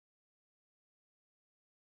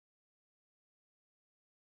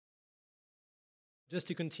Just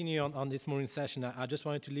to continue on this morning session, I just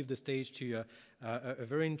wanted to leave the stage to a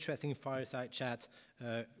very interesting fireside chat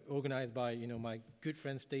organized by my good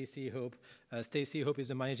friend Stacy Hope. Stacy Hope is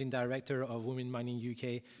the Managing Director of Women Mining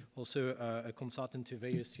UK, also a consultant to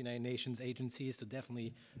various United Nations agencies, so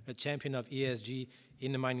definitely a champion of ESG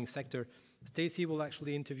in the mining sector. Stacy will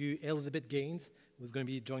actually interview Elizabeth Gaines, who's going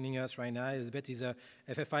to be joining us right now. Elizabeth is a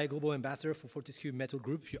FFI Global Ambassador for Fortescue Metal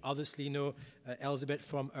Group. You obviously know Elizabeth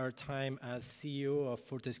from her time as CEO of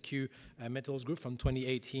Fortescue Metals Group from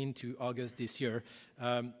 2018 to August this year.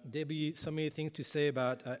 There'll be so many things to say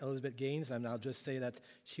about Elizabeth Gaines, and I'll just say that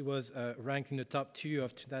she was ranked in the top 2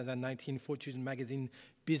 of 2019 Fortune Magazine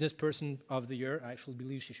Business Person of the Year. I actually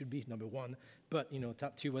believe she should be number 1, but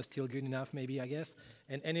top 2 was still good enough, maybe, I guess.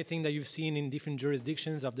 And anything that you've seen in different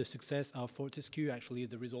jurisdictions of the success of Fortescue actually is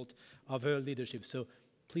the result of her leadership. So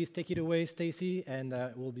please take it away, Stacy, and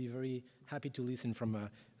we'll be very happy to listen from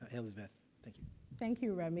Elizabeth. Thank you. Thank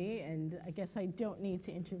you, Remy, and I guess I don't need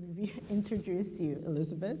to introduce you,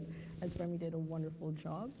 Elizabeth, as Remy did a wonderful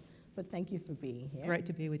job, but thank you for being here. Great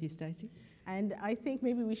to be with you, Stacy. And I think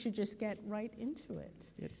maybe we should just get right into it.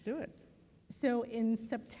 Let's do it. So in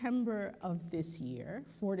September of this year,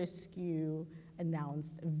 Fortescue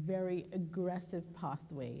announced a very aggressive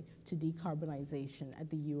pathway to decarbonization at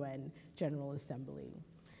the UN General Assembly.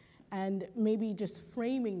 And maybe just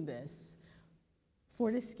framing this,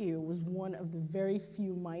 Fortescue was one of the very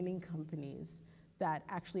few mining companies that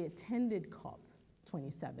actually attended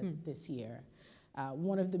COP27 this year.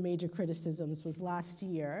 One of the major criticisms was last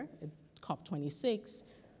year, at COP26,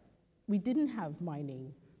 we didn't have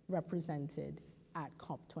mining represented at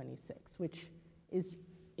COP26, which is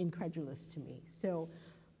incredulous to me. So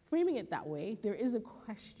framing it that way, there is a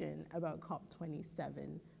question about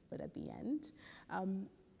COP27, but at the end.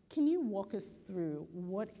 Can you walk us through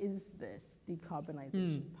what is this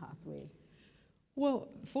decarbonization pathway? Well,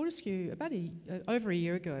 Fortescue, about over a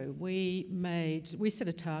year ago, we set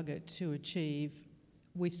a target to achieve.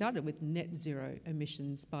 We started with net zero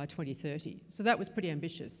emissions by 2030. So that was pretty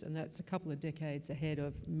ambitious, and that's a couple of decades ahead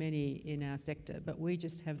of many in our sector. But we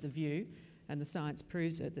just have the view, and the science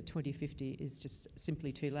proves it, that 2050 is just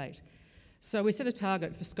simply too late. So we set a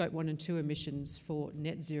target for Scope 1 and 2 emissions for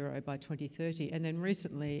net zero by 2030. And then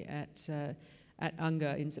recently at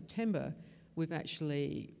UNGA in September, we've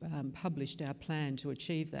actually published our plan to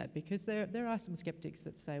achieve that, because there are some skeptics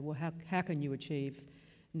that say, well, how can you achieve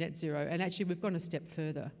net zero? And actually we've gone a step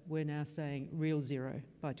further. We're now saying real zero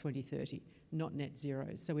by 2030, not net zero.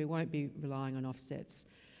 So we won't be relying on offsets.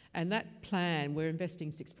 And that plan, we're investing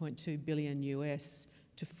 $6.2 billion US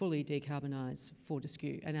to fully decarbonise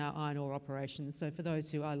Fortescue and our iron ore operations. So for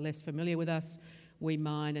those who are less familiar with us, we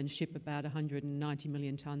mine and ship about 190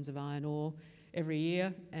 million tonnes of iron ore every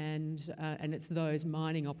year, and it's those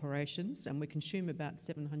mining operations, and we consume about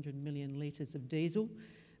 700 million litres of diesel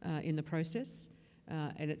in the process.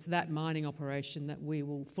 And it's that mining operation that we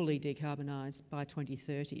will fully decarbonise by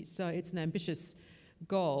 2030. So it's an ambitious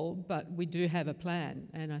goal, but we do have a plan,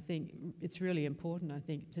 and I think it's really important,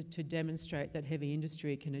 to demonstrate that heavy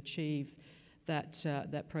industry can achieve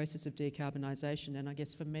that process of decarbonisation. And I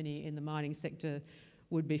guess for many in the mining sector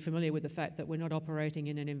would be familiar with the fact that we're not operating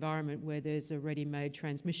in an environment where there's a ready-made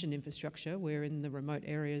transmission infrastructure. We're in the remote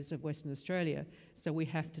areas of Western Australia, so we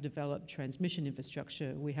have to develop transmission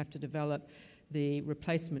infrastructure. We have to develop the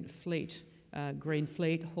replacement fleet, green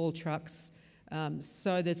fleet, haul trucks.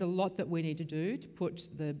 So there's a lot that we need to do to put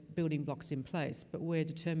the building blocks in place, but we're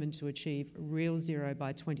determined to achieve real zero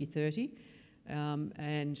by 2030,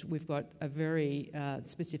 and we've got a very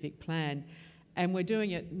specific plan. And we're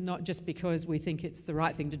doing it not just because we think it's the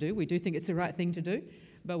right thing to do. We do think it's the right thing to do,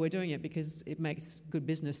 but we're doing it because it makes good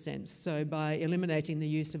business sense. So by eliminating the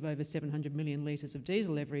use of over 700 million litres of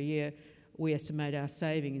diesel every year, we estimate our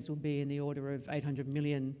savings will be in the order of $800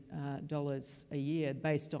 million a year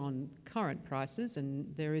based on current prices,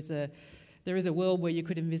 and there is a world where you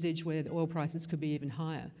could envisage where the oil prices could be even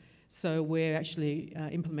higher. So we're actually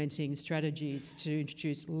implementing strategies to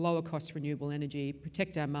introduce lower cost renewable energy,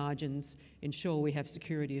 protect our margins, ensure we have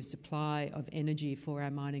security of supply of energy for our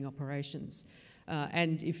mining operations.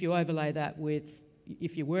 And if you overlay that with,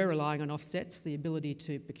 if you were relying on offsets, the ability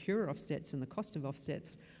to procure offsets and the cost of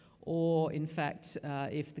offsets, or in fact,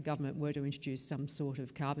 if the government were to introduce some sort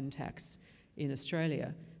of carbon tax in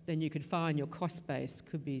Australia, then you could find your cost base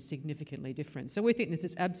could be significantly different. So we think this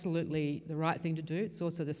is absolutely the right thing to do. It's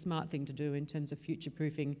also the smart thing to do in terms of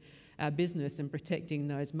future-proofing our business and protecting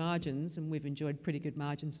those margins, and we've enjoyed pretty good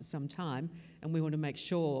margins for some time, and we want to make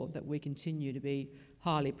sure that we continue to be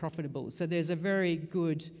highly profitable. So there's a very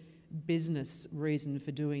good business reason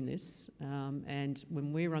for doing this. And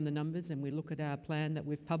when we run the numbers and we look at our plan that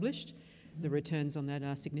we've published, the returns on that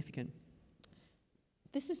are significant.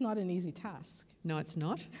 This is not an easy task. No, it's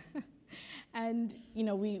not. And, you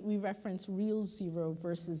know, we reference real zero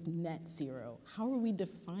versus net zero. How are we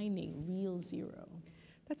defining real zero?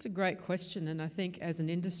 That's a great question, and I think as an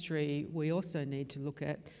industry we also need to look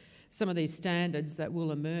at some of these standards that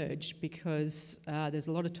will emerge, because there's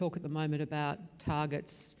a lot of talk at the moment about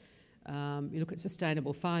targets. You look at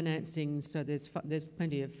sustainable financing, so there's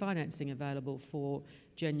plenty of financing available for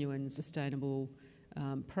genuine sustainable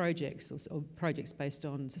projects or projects based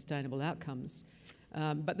on sustainable outcomes.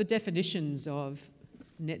 But the definitions of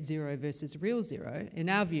net zero versus real zero, in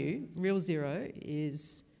our view, real zero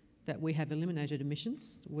is that we have eliminated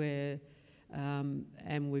emissions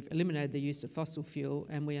and we've eliminated the use of fossil fuel,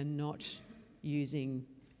 and we are not using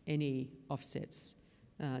any offsets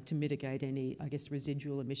to mitigate any, I guess,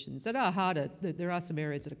 residual emissions that are harder. There are some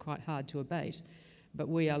areas that are quite hard to abate, but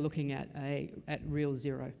we are looking at real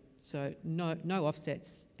zero. So no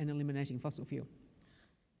offsets and eliminating fossil fuel.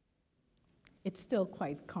 It's still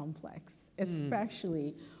quite complex,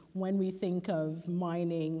 especially when we think of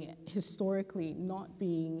mining historically not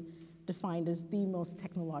being defined as the most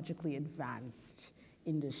technologically advanced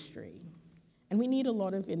industry. And we need a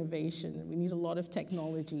lot of innovation, we need a lot of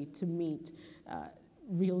technology to meet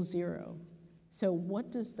real zero. So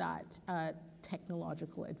what does that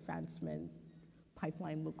technological advancement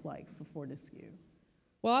pipeline look like for Fortescue?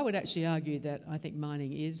 Well, I would actually argue that I think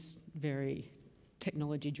mining is very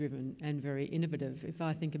technology-driven and very innovative. If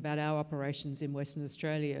I think about our operations in Western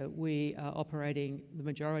Australia, we are operating the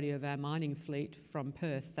majority of our mining fleet from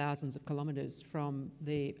Perth, thousands of kilometres from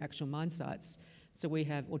the actual mine sites. So we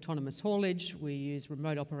have autonomous haulage, we use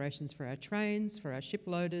remote operations for our trains, for our ship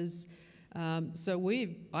loaders. So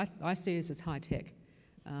I see us as high-tech.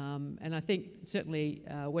 And I think certainly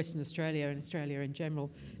Western Australia and Australia in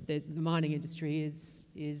general, the mining industry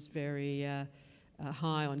is very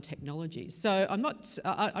high on technology. So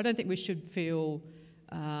I don't think we should feel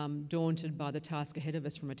daunted by the task ahead of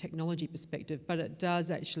us from a technology perspective, but it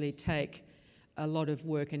does actually take a lot of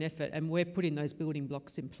work and effort, and we're putting those building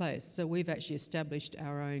blocks in place. So we've actually established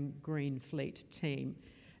our own green fleet team,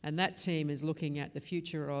 and that team is looking at the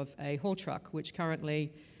future of a haul truck, which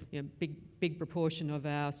currently, you know, big proportion of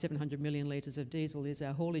our 700 million litres of diesel is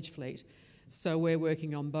our haulage fleet. So we're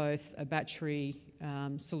working on both a battery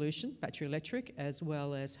solution, battery electric, as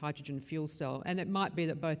well as hydrogen fuel cell. And it might be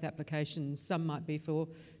that both applications, some might be for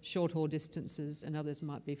short haul distances and others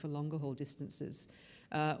might be for longer haul distances.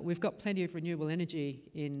 We've got plenty of renewable energy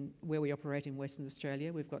in where we operate in Western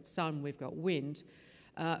Australia. We've got sun, we've got wind.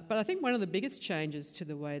 But I think one of the biggest changes to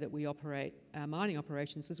the way that we operate our mining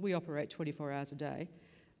operations is we operate 24 hours a day,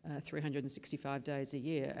 365 days a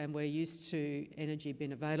year, and we're used to energy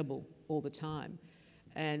being available all the time.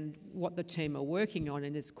 And what the team are working on,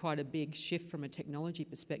 and is quite a big shift from a technology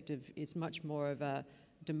perspective, is much more of a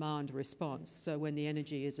demand response. So when the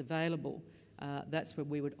energy is available, that's where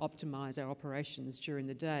we would optimise our operations during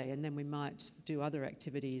the day, and then we might do other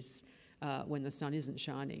activities when the sun isn't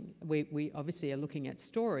shining. We obviously are looking at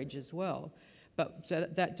storage as well, but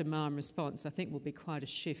that demand response, I think, will be quite a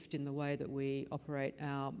shift in the way that we operate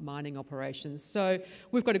our mining operations. So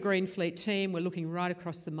we've got a green fleet team. We're looking right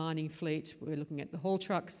across the mining fleet. We're looking at the haul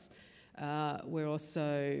trucks. We're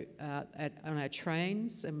also on our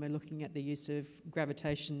trains, and we're looking at the use of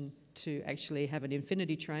gravitation to actually have an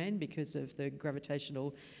infinity train because of the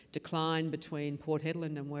gravitational decline between Port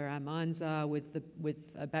Hedland and where our mines are.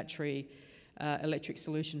 With a battery electric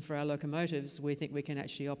solution for our locomotives, we think we can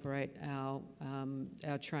actually operate our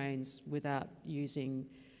trains without using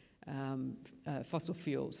fossil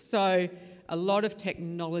fuels. So a lot of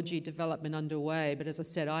technology development underway, but as I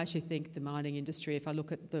said, I actually think the mining industry, if I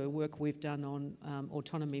look at the work we've done on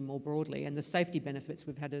autonomy more broadly and the safety benefits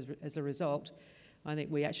we've had as a result, I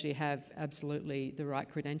think we actually have absolutely the right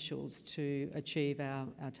credentials to achieve our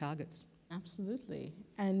targets. Absolutely.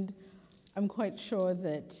 And I'm quite sure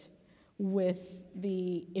that with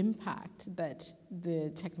the impact that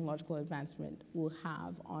the technological advancement will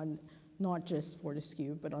have on not just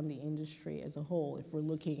Fortescue, but on the industry as a whole, if we're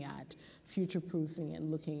looking at future-proofing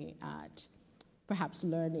and looking at perhaps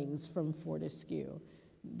learnings from Fortescue,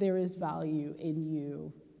 there is value in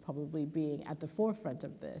you probably being at the forefront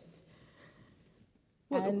of this.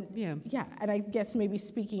 Well, and and I guess maybe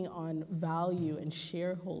speaking on value and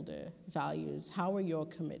shareholder values, how are your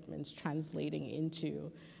commitments translating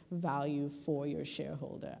into value for your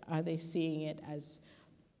shareholder? Are they seeing it as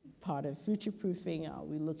part of future-proofing? Are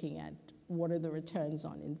we looking at What are the returns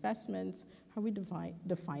on investments? How are we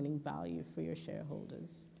defining value for your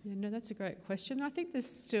shareholders? Yeah, no, that's a great question. I think there's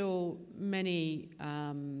still many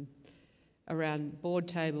around board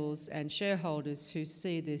tables and shareholders who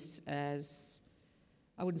see this as,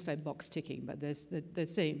 I wouldn't say box ticking, but they're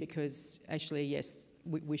seeing because actually, yes,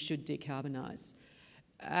 we should decarbonise.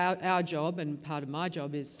 Our job, and part of my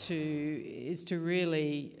job, is to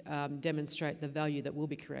really demonstrate the value that will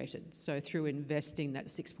be created. So through investing that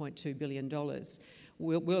 $6.2 billion,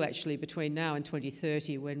 we'll actually, between now and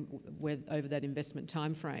 2030, when we're over that investment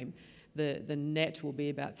time frame, the net will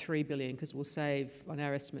be about $3 billion, because we'll save, on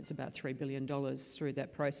our estimates, about $3 billion through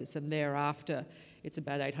that process, and thereafter it's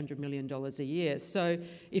about $800 million a year. So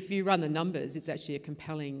if you run the numbers, it's actually a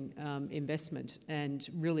compelling investment and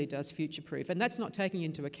really does future-proof. And that's not taking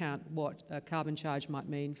into account what a carbon charge might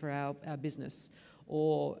mean for our business,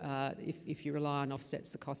 or if you rely on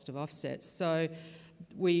offsets, the cost of offsets. So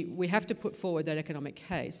we have to put forward that economic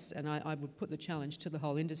case, and I would put the challenge to the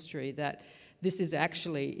whole industry that this is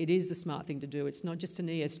actually, it is the smart thing to do. It's not just an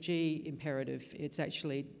ESG imperative. It's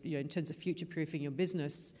actually, you know, in terms of future-proofing your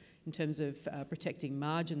business, in terms of protecting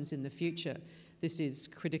margins in the future, this is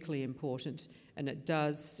critically important, and it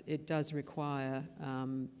does require,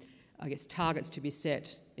 I guess, targets to be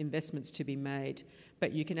set, investments to be made.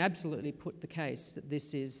 But you can absolutely put the case that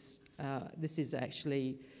this is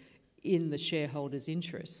actually in the shareholders'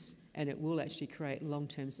 interests, and it will actually create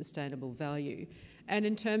long-term sustainable value. And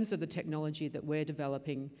in terms of the technology that we're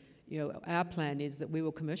developing, you know, our plan is that we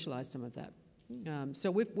will commercialise some of that.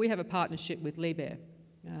 So we have a partnership with Liebherr,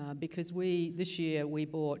 because this year we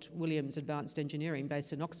bought Williams Advanced Engineering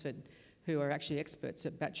based in Oxford, who are actually experts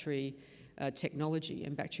at battery technology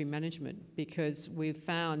and battery management, because we've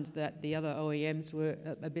found that the other OEMs were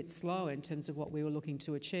a bit slow in terms of what we were looking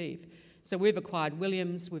to achieve. So we've acquired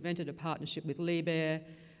Williams, we've entered a partnership with Liebherr,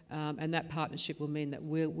 and that partnership will mean that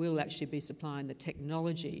we'll actually be supplying the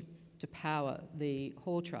technology to power the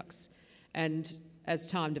haul trucks. And as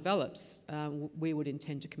time develops, we would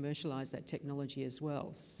intend to commercialise that technology as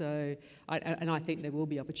well. So, I think there will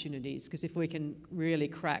be opportunities, because if we can really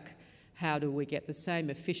crack how do we get the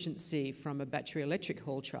same efficiency from a battery electric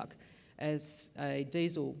haul truck as a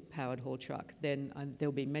diesel-powered haul truck, then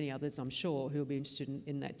there'll be many others, I'm sure, who will be interested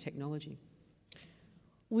in that technology.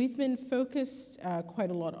 We've been focused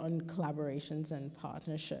quite a lot on collaborations and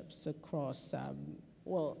partnerships across,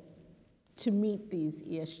 to meet these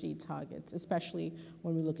ESG targets, especially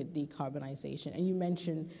when we look at decarbonisation. And you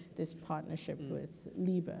mentioned this partnership with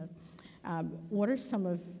Liebherr. What are some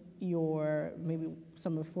of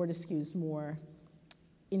some of Fortescue's more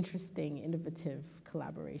interesting, innovative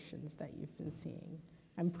collaborations that you've been seeing?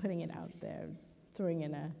 I'm putting it out there, throwing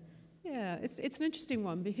in a... Yeah, it's an interesting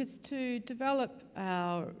one, because to develop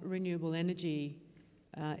our renewable energy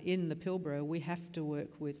in the Pilbara, we have to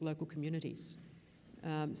work with local communities.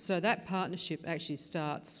 So that partnership actually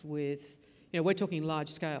starts with, you know, we're talking large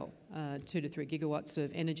scale, 2 to 3 gigawatts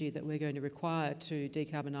of energy that we're going to require to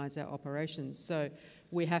decarbonise our operations. So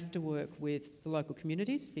we have to work with the local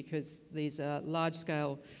communities, because these are large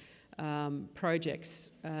scale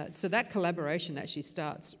projects. So that collaboration actually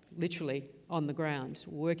starts literally on the ground,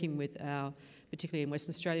 working with particularly in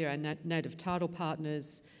Western Australia, our native title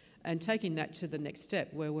partners, and taking that to the next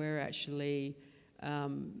step, where we're actually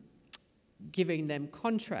giving them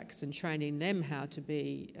contracts and training them how to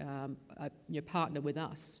be a partner with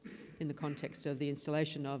us in the context of the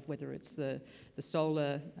installation of whether it's the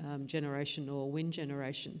solar generation or wind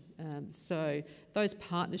generation. So those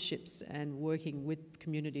partnerships and working with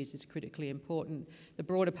communities is critically important. The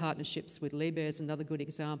broader partnerships with Liebherr is another good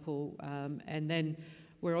example. And then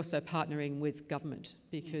we're also partnering with government,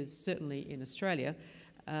 because certainly in Australia,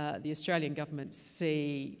 the Australian government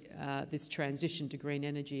see this transition to green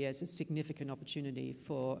energy as a significant opportunity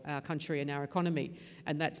for our country and our economy,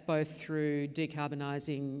 and that's both through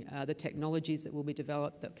decarbonising the technologies that will be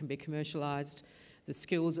developed that can be commercialised, the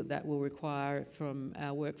skills that will require from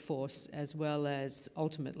our workforce, as well as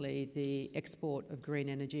ultimately the export of green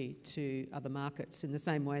energy to other markets, in the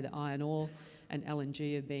same way that iron ore and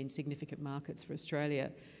LNG have been significant markets for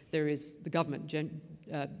Australia. The government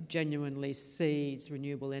genuinely sees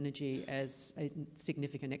renewable energy as a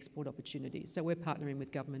significant export opportunity. So we're partnering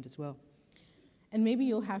with government as well. And maybe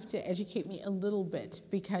you'll have to educate me a little bit,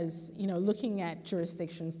 because, you know, looking at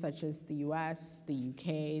jurisdictions such as the US, the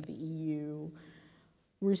UK, the EU,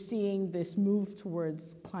 we're seeing this move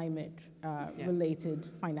towards climate-related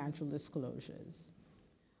financial disclosures.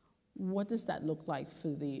 What does that look like for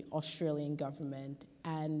the Australian government?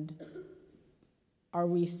 And are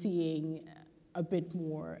we seeing a bit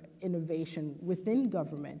more innovation within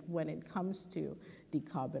government when it comes to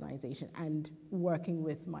decarbonization and working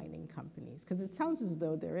with mining companies? Because it sounds as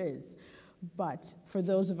though there is, but for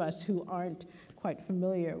those of us who aren't quite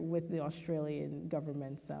familiar with the Australian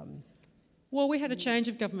government's well, we had a change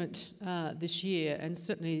of government this year, and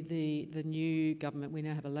certainly the new government, we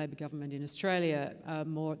now have a Labor government in Australia,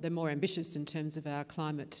 they're more ambitious in terms of our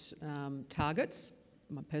climate targets.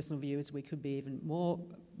 My personal view is we could be even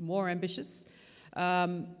more ambitious.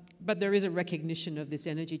 But there is a recognition of this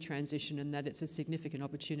energy transition and that it's a significant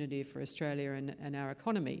opportunity for Australia and our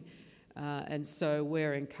economy. And so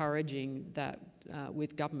we're encouraging that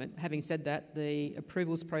with government. Having said that, the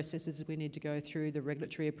approvals processes we need to go through, the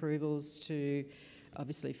regulatory approvals to,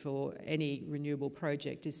 obviously for any renewable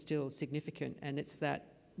project is still significant, and it's that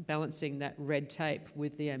balancing that red tape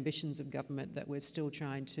with the ambitions of government that we're still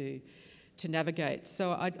trying to navigate.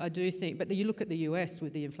 So I do think, but you look at the US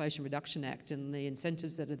with the Inflation Reduction Act and the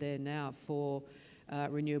incentives that are there now for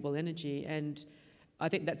renewable energy, and I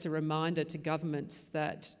think that's a reminder to governments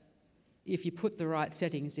that if you put the right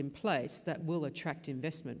settings in place, that will attract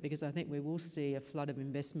investment, because I think we will see a flood of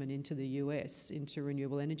investment into the US, into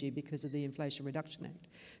renewable energy, because of the Inflation Reduction Act.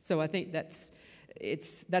 So I think that's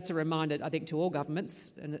a reminder, I think, to all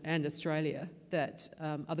governments and Australia that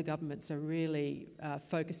other governments are really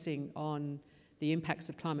focusing on the impacts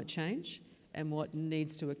of climate change and what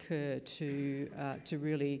needs to occur to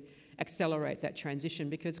really accelerate that transition,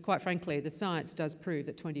 because quite frankly the science does prove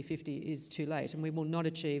that 2050 is too late and we will not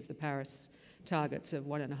achieve the Paris targets of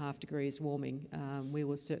 1.5 degrees warming. We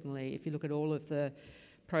will certainly, if you look at all of the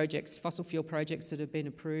projects, fossil fuel projects that have been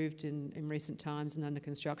approved in recent times and under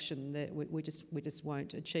construction, that we just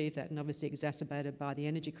won't achieve that, and obviously exacerbated by the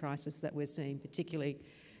energy crisis that we're seeing, particularly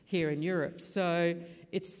here in Europe. So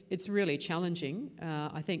it's really challenging.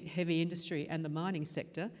 I think heavy industry and the mining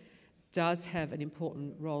sector does have an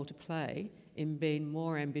important role to play in being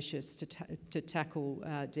more ambitious to tackle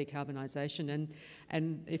decarbonisation.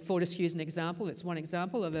 And if Fortescue is an example, it's one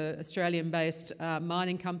example of an Australian-based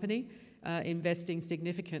mining company investing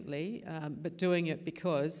significantly, but doing it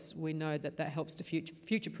because we know that helps to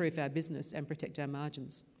future-proof our business and protect our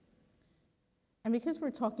margins. And because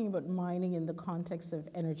we're talking about mining in the context of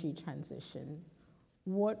energy transition,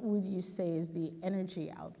 what would you say is the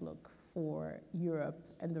energy outlook for Europe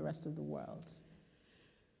and the rest of the world?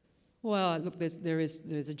 Well, look,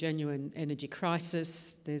 there's a genuine energy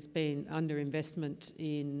crisis. There's been underinvestment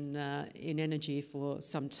in energy for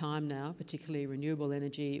some time now, particularly renewable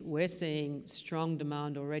energy. We're seeing strong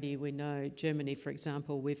demand already. We know Germany, for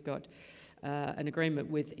example, we've got an agreement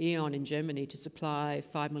with E.ON in Germany to supply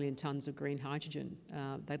 5 million tonnes of green hydrogen.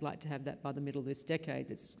 They'd like to have that by the middle of this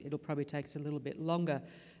decade. It'll probably take us a little bit longer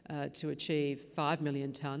to achieve 5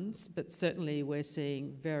 million tonnes, but certainly we're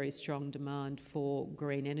seeing very strong demand for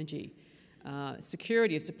green energy.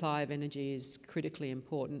 Security of supply of energy is critically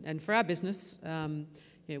important. And for our business,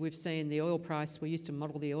 we've seen the oil price, we used to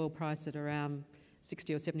model the oil price at around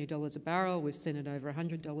 $60 or $70 a barrel. We've seen it over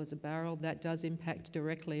 $100 a barrel. That does impact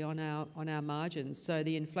directly on our margins. So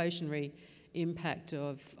the inflationary impact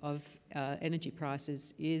of energy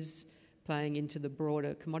prices is playing into the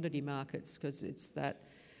broader commodity markets, because it's that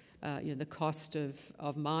the cost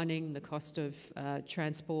of mining, the cost of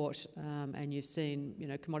transport, and you've seen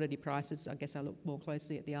commodity prices. I guess I look more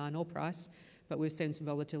closely at the iron ore price, but we've seen some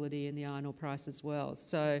volatility in the iron ore price as well.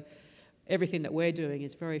 So everything that we're doing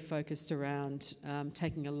is very focused around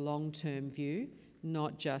taking a long-term view,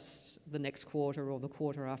 not just the next quarter or the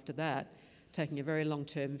quarter after that, taking a very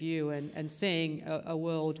long-term view and seeing a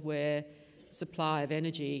world where supply of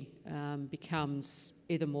energy becomes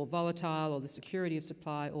either more volatile, or the security of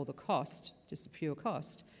supply, or the cost, just the pure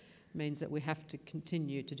cost, means that we have to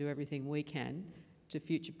continue to do everything we can to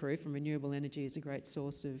future-proof, and renewable energy is a great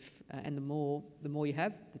source of, and the more you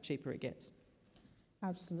have, the cheaper it gets.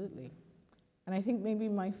 Absolutely. And I think maybe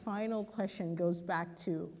my final question goes back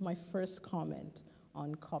to my first comment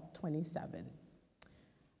on COP27.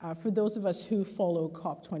 For those of us who follow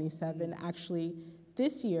COP27, actually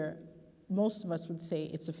this year, most of us would say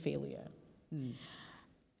it's a failure.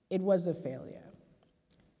 It was a failure.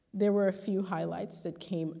 There were a few highlights that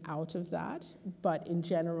came out of that, but in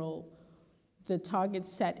general, the targets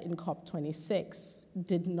set in COP26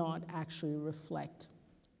 did not actually reflect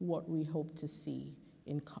what we hope to see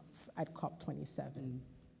at COP27.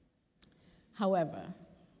 However,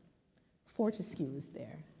 Fortescue is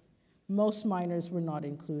there. Most miners were not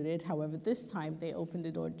included. However, this time they opened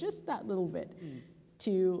the door just that little bit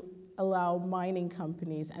to allow mining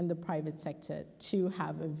companies and the private sector to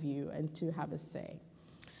have a view and to have a say.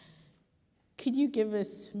 Could you give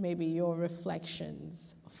us maybe your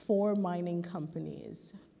reflections for mining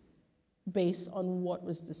companies based on what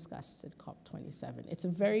was discussed at COP27? It's a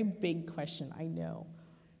very big question, I know.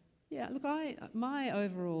 Yeah, look, my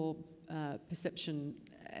overall perception,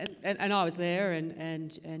 and I was there,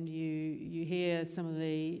 and you hear some of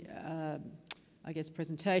the, I guess,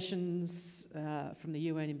 presentations from the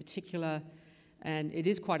UN in particular, and it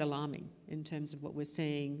is quite alarming in terms of what we're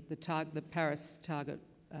seeing. The Paris target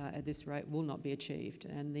at this rate will not be achieved,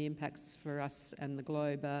 and the impacts for us and the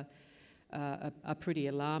globe are pretty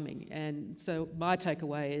alarming. And so my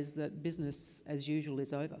takeaway is that business as usual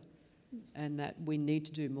is over, and that we need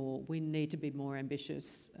to do more. We need to be more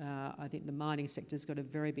ambitious. I think the mining sector's got a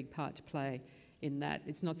very big part to play in that.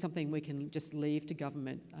 It's not something we can just leave to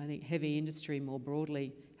government. I think heavy industry more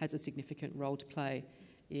broadly has a significant role to play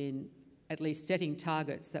in at least setting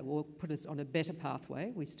targets that will put us on a better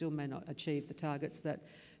pathway. We still may not achieve the targets that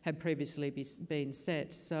had previously been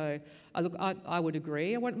set. So I would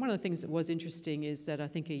agree. One of the things that was interesting is that I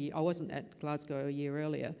think I wasn't at Glasgow a year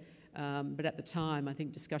earlier, but at the time, I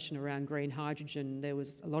think discussion around green hydrogen, there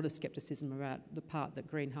was a lot of scepticism about the part that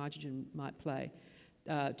green hydrogen might play.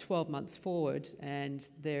 12 months forward, and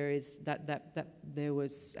there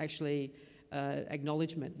was actually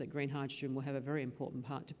acknowledgement that green hydrogen will have a very important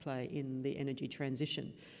part to play in the energy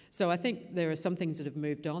transition. So I think there are some things that have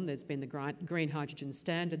moved on. There's been the green hydrogen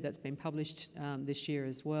standard that's been published this year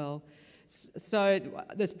as well. So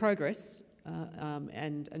there's progress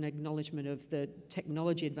and an acknowledgement of the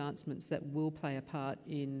technology advancements that will play a part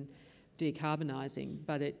in decarbonising,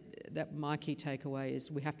 but my key takeaway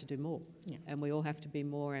is we have to do more, and we all have to be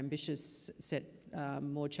more ambitious, set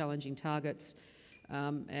more challenging targets,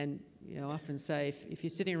 and I often say if you're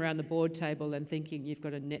sitting around the board table and thinking you've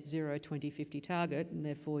got a net zero 2050 target and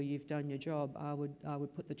therefore you've done your job, I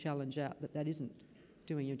would put the challenge out that isn't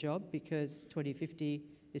doing your job, because 2050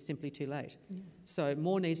 is simply too late. So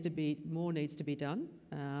more needs to be done,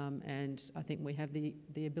 and I think we have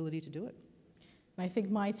the ability to do it. I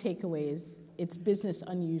think my takeaway is it's business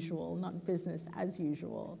unusual, not business as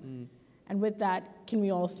usual. And with that, can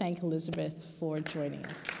we all thank Elizabeth for joining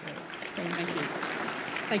us today? Thank you.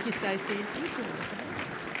 Thank you, Stacey. Thank you, Elizabeth.